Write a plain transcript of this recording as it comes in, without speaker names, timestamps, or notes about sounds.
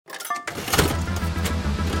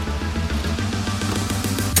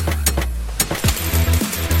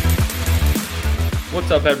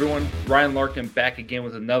What's up, everyone? Ryan Larkin back again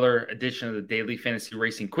with another edition of the Daily Fantasy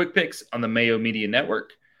Racing Quick Picks on the Mayo Media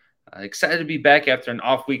Network. Excited to be back after an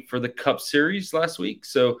off week for the Cup Series last week.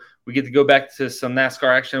 So we get to go back to some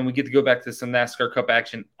NASCAR action. We get to go back to some NASCAR Cup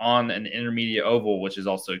action on an intermediate oval, which is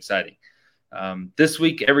also exciting. This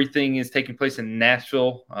week, everything is taking place in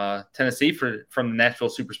Nashville, Tennessee from the Nashville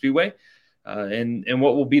Superspeedway, and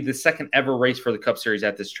what will be the second ever race for the Cup Series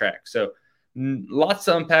at this track. So lots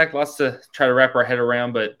to unpack, lots to try to wrap our head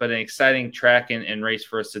around, but an exciting track and race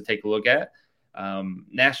for us to take a look at.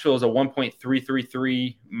 Nashville is a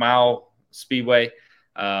 1.333 mile speedway,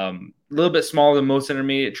 a little bit smaller than most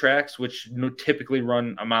intermediate tracks, which typically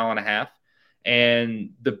run a mile and a half. And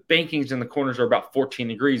the bankings in the corners are about 14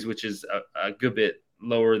 degrees, which is a good bit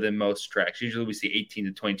lower than most tracks. Usually we see 18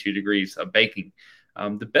 to 22 degrees of banking.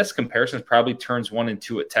 The best comparison is probably turns 1 and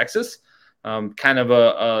 2 at Texas. Kind of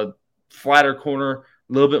a flatter corner,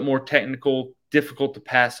 a little bit more technical, difficult to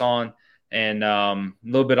pass on, and a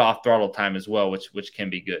little bit off throttle time as well, which can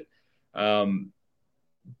be good.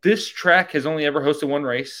 This track has only ever hosted one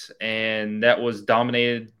race, and that was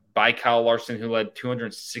dominated by Kyle Larson, who led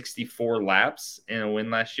 264 laps in a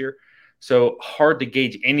win last year. So hard to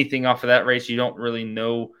gauge anything off of that race. You don't really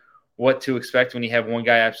know what to expect when you have one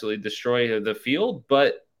guy absolutely destroy the field,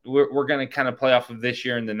 but we're going to kind of play off of this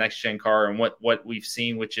year in the next gen car and what we've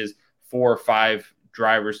seen, which is 4 or 5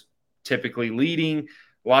 drivers typically leading,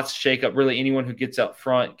 lots of shakeup. Really, anyone who gets out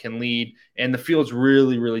front can lead, and the field's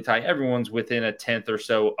really, really tight. Everyone's within a tenth or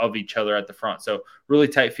so of each other at the front. So really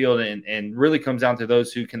tight field, and really comes down to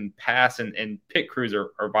those who can pass, and pit crews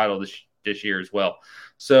are vital this year as well.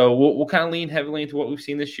 So we'll kind of lean heavily into what we've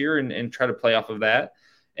seen this year and try to play off of that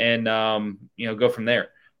and go from there.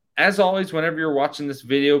 As always, whenever you're watching this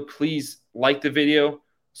video, please like the video,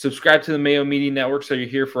 subscribe to the Mayo Media Network so you're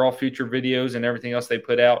here for all future videos and everything else they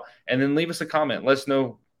put out. And then leave us a comment. Let us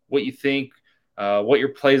know what you think, what your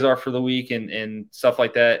plays are for the week and stuff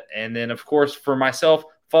like that. And then, of course, for myself,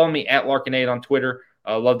 follow me at Larkinade on Twitter.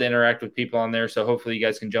 I love to interact with people on there, so hopefully you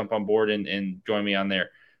guys can jump on board and join me on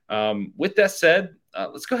there. With that said,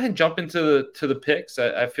 let's go ahead and jump into the picks.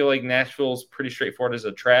 I feel like Nashville's pretty straightforward as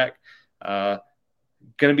a track.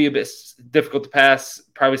 Going to be a bit difficult to pass,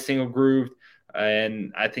 probably single grooved.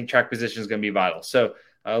 And I think track position is going to be vital. So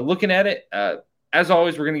looking at it, as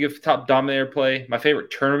always, we're going to give top dominator play, my favorite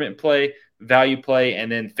tournament play, value play, and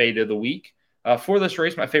then fade of the week. For this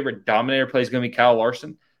race, my favorite dominator play is going to be Kyle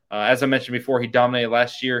Larson. As I mentioned before, he dominated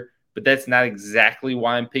last year, but that's not exactly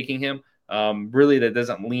why I'm picking him. Really, that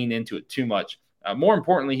doesn't lean into it too much. More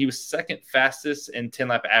importantly, he was second fastest in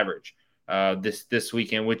 10-lap average this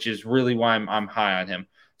weekend, which is really why I'm high on him.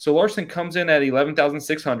 So Larson comes in at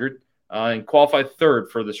 11,600. And qualified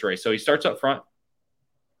third for this race. So he starts up front.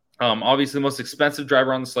 Obviously, the most expensive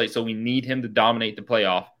driver on the slate, so we need him to dominate the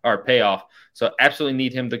payoff. So absolutely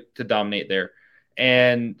need him to dominate there.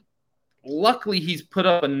 And luckily, he's put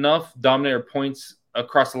up enough dominator points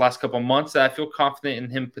across the last couple of months that I feel confident in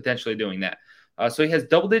him potentially doing that. So he has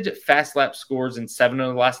double-digit fast lap scores in 7 of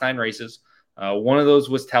the last 9 races. One of those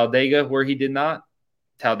was Talladega, where he did not.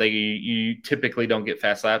 Talladega, you typically don't get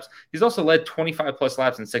fast laps. He's also led 25-plus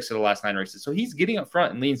laps in 6 of the last 9 races. So he's getting up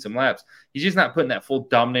front and leading some laps. He's just not putting that full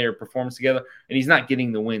dominator performance together, and he's not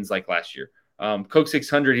getting the wins like last year. Coke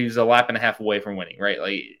 600, he was a lap and a half away from winning, right?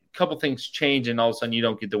 Like, a couple things change, and all of a sudden you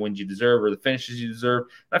don't get the wins you deserve or the finishes you deserve.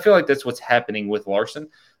 And I feel like that's what's happening with Larson.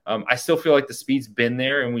 I still feel like the speed's been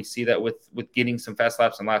there, and we see that with getting some fast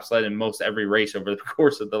laps and laps led in most every race over the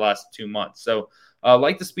course of the last 2 months. So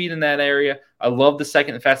like the speed in that area. I love the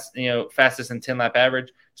second fastest in 10-lap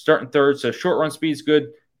average. Starting third, so short run speed is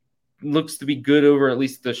good. Looks to be good over at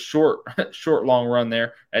least the short long run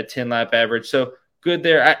there at 10-lap average. So good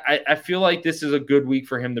there. I feel like this is a good week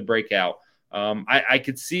for him to break out. I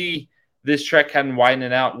could see this track kind of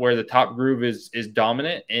widening out where the top groove is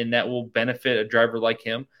dominant, and that will benefit a driver like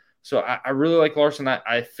him. So I really like Larson.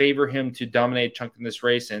 I favor him to dominate a chunk in this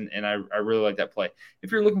race, and I really like that play.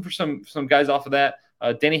 If you're looking for some guys off of that,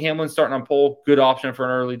 Denny Hamlin starting on pole, good option for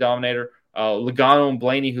an early dominator. Logano and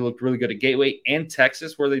Blaney, who looked really good at Gateway and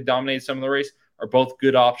Texas, where they dominated some of the race, are both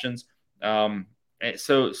good options.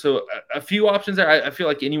 So a few options there. I feel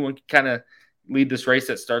like anyone can kind of lead this race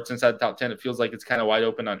that starts inside the top 10. It feels like it's kind of wide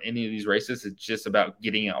open on any of these races. It's just about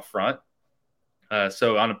getting out front.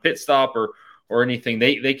 So on a pit stop or anything,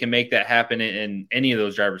 they can make that happen, and any of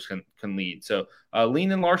those drivers can lead. So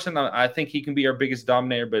Lean and Larson, I think he can be our biggest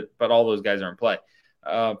dominator, but all those guys are in play.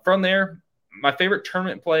 From there, my favorite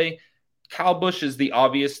tournament play, Kyle Busch is the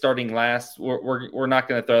obvious starting last. We're not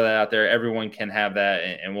going to throw that out there. Everyone can have that,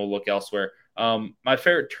 and we'll look elsewhere. My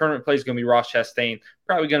favorite tournament play is going to be Ross Chastain,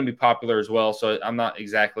 probably going to be popular as well. So I'm not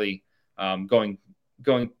exactly going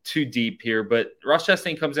too deep here, but Ross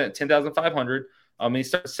Chastain comes in at 10,500. He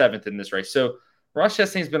starts 7th in this race. So Ross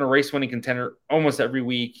Chastain's been a race-winning contender almost every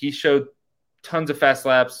week. He showed tons of fast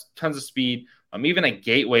laps, tons of speed. Even at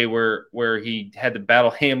Gateway where he had to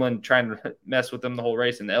battle Hamlin trying to mess with him the whole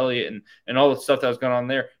race, and Elliott and all the stuff that was going on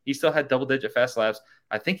there, he still had double-digit fast laps.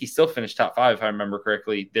 I think he still finished top 5, if I remember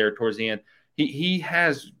correctly, there towards the end. He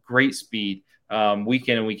has great speed week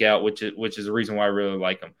in and week out, which is the reason why I really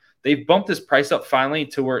like him. They've bumped this price up finally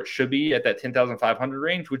to where it should be at that 10,500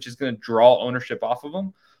 range, which is going to draw ownership off of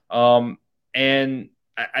him. And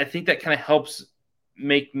I think that kind of helps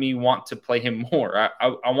make me want to play him more.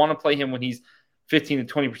 I want to play him when he's 15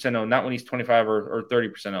 to 20% owned, not when he's 25 or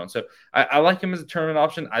 30% owned. So I like him as a tournament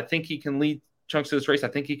option. I think he can lead chunks of this race. I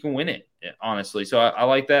think he can win it, honestly. So I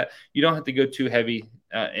like that. You don't have to go too heavy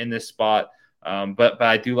in this spot. But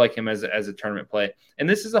I do like him as a tournament play. And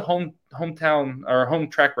this is a hometown or home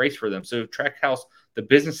track race for them. So Trackhouse, the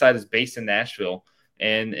business side is based in Nashville.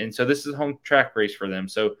 And so this is a home track race for them.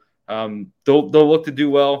 So they'll look to do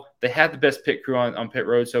well. They have the best pit crew on pit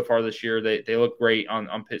road so far this year. They look great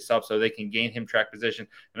on pit stop, so they can gain him track position.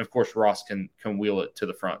 And of course, Ross can wheel it to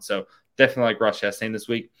the front. So definitely like Ross Chastain this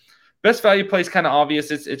week. Best value play is kind of obvious.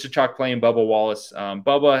 It's a chalk play in Bubba Wallace.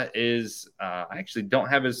 Bubba is I actually don't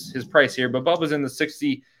have his price here, but Bubba's in the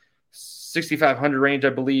 6,500 range, I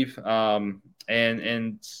believe, and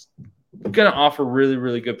going to offer really,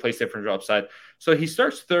 really good place differential upside. So he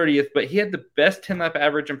starts 30th, but he had the best 10-lap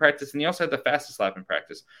average in practice, and he also had the fastest lap in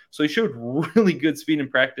practice. So he showed really good speed in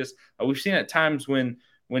practice. We've seen at times when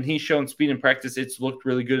he's shown speed in practice, it's looked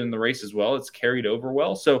really good in the race as well. It's carried over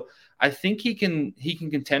well. So I think he can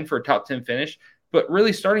contend for a top 10 finish. But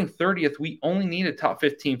really, starting 30th, we only need a top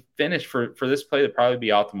 15 finish for this play to probably be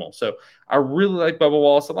optimal. So I really like Bubba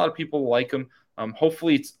Wallace. A lot of people like him.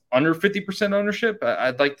 Hopefully, it's under 50% ownership.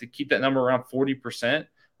 I'd like to keep that number around 40%.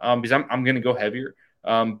 Because I'm going to go heavier.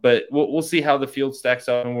 But we'll see how the field stacks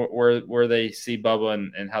up and where they see Bubba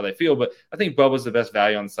and how they feel. But I think Bubba's the best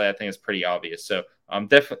value on the site. I think it's pretty obvious. So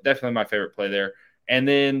definitely my favorite play there. And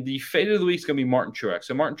then the fade of the week is going to be Martin Truex.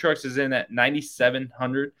 So Martin Truex is in at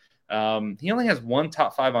 9,700. He only has one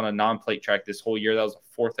top 5 on a non-plate track this whole year. That was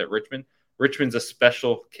a 4th at Richmond. Richmond's a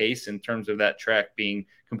special case in terms of that track being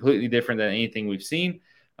completely different than anything we've seen.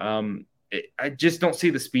 I just don't see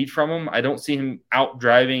the speed from him. I don't see him out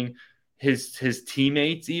driving his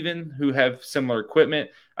teammates even who have similar equipment.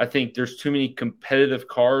 I think there's too many competitive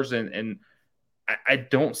cars and I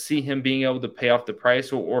don't see him being able to pay off the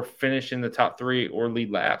price or finish in the top 3 or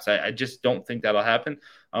lead laps. I just don't think that'll happen.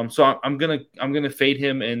 So I'm gonna fade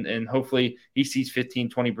him and hopefully he sees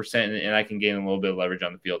 15-20% and I can gain a little bit of leverage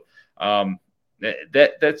on the field.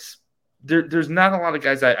 There's not a lot of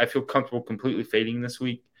guys I feel comfortable completely fading this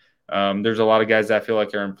week. There's a lot of guys that I feel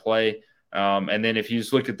like are in play. And then if you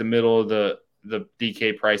just look at the middle of the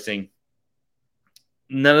DK pricing,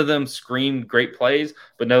 none of them scream great plays,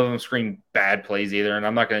 but none of them scream bad plays either. And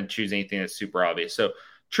I'm not going to choose anything that's super obvious. So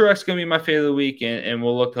Truex is going to be my favorite of the week, and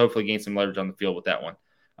we'll look to hopefully gain some leverage on the field with that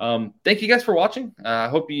one. Thank you guys for watching. I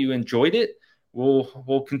hope you enjoyed it.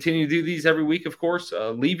 We'll continue to do these every week, of course.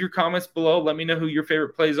 Leave your comments below. Let me know who your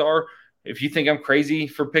favorite plays are. If you think I'm crazy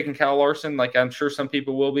for picking Kyle Larson, like I'm sure some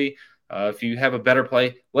people will be, if you have a better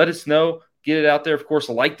play, let us know. Get it out there. Of course,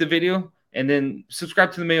 like the video and then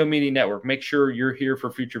subscribe to the Mayo Media Network. Make sure you're here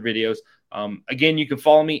for future videos. Again, you can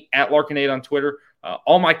follow me at Larkinade on Twitter.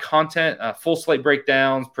 All my content, full slate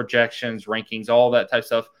breakdowns, projections, rankings, all that type of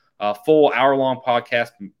stuff. Full hour-long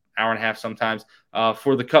podcast, hour and a half sometimes,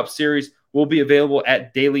 for the Cup Series will be available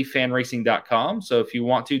at dailyfanracing.com. So if you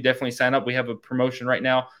want to, definitely sign up. We have a promotion right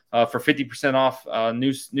now for 50% off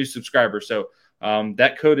new subscribers. So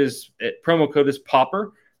that promo code is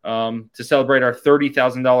Popper to celebrate our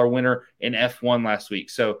 $30,000 winner in F1 last week.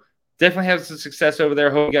 So definitely have some success over there.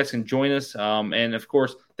 Hope you guys can join us. And of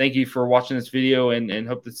course, thank you for watching this video and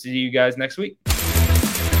hope to see you guys next week.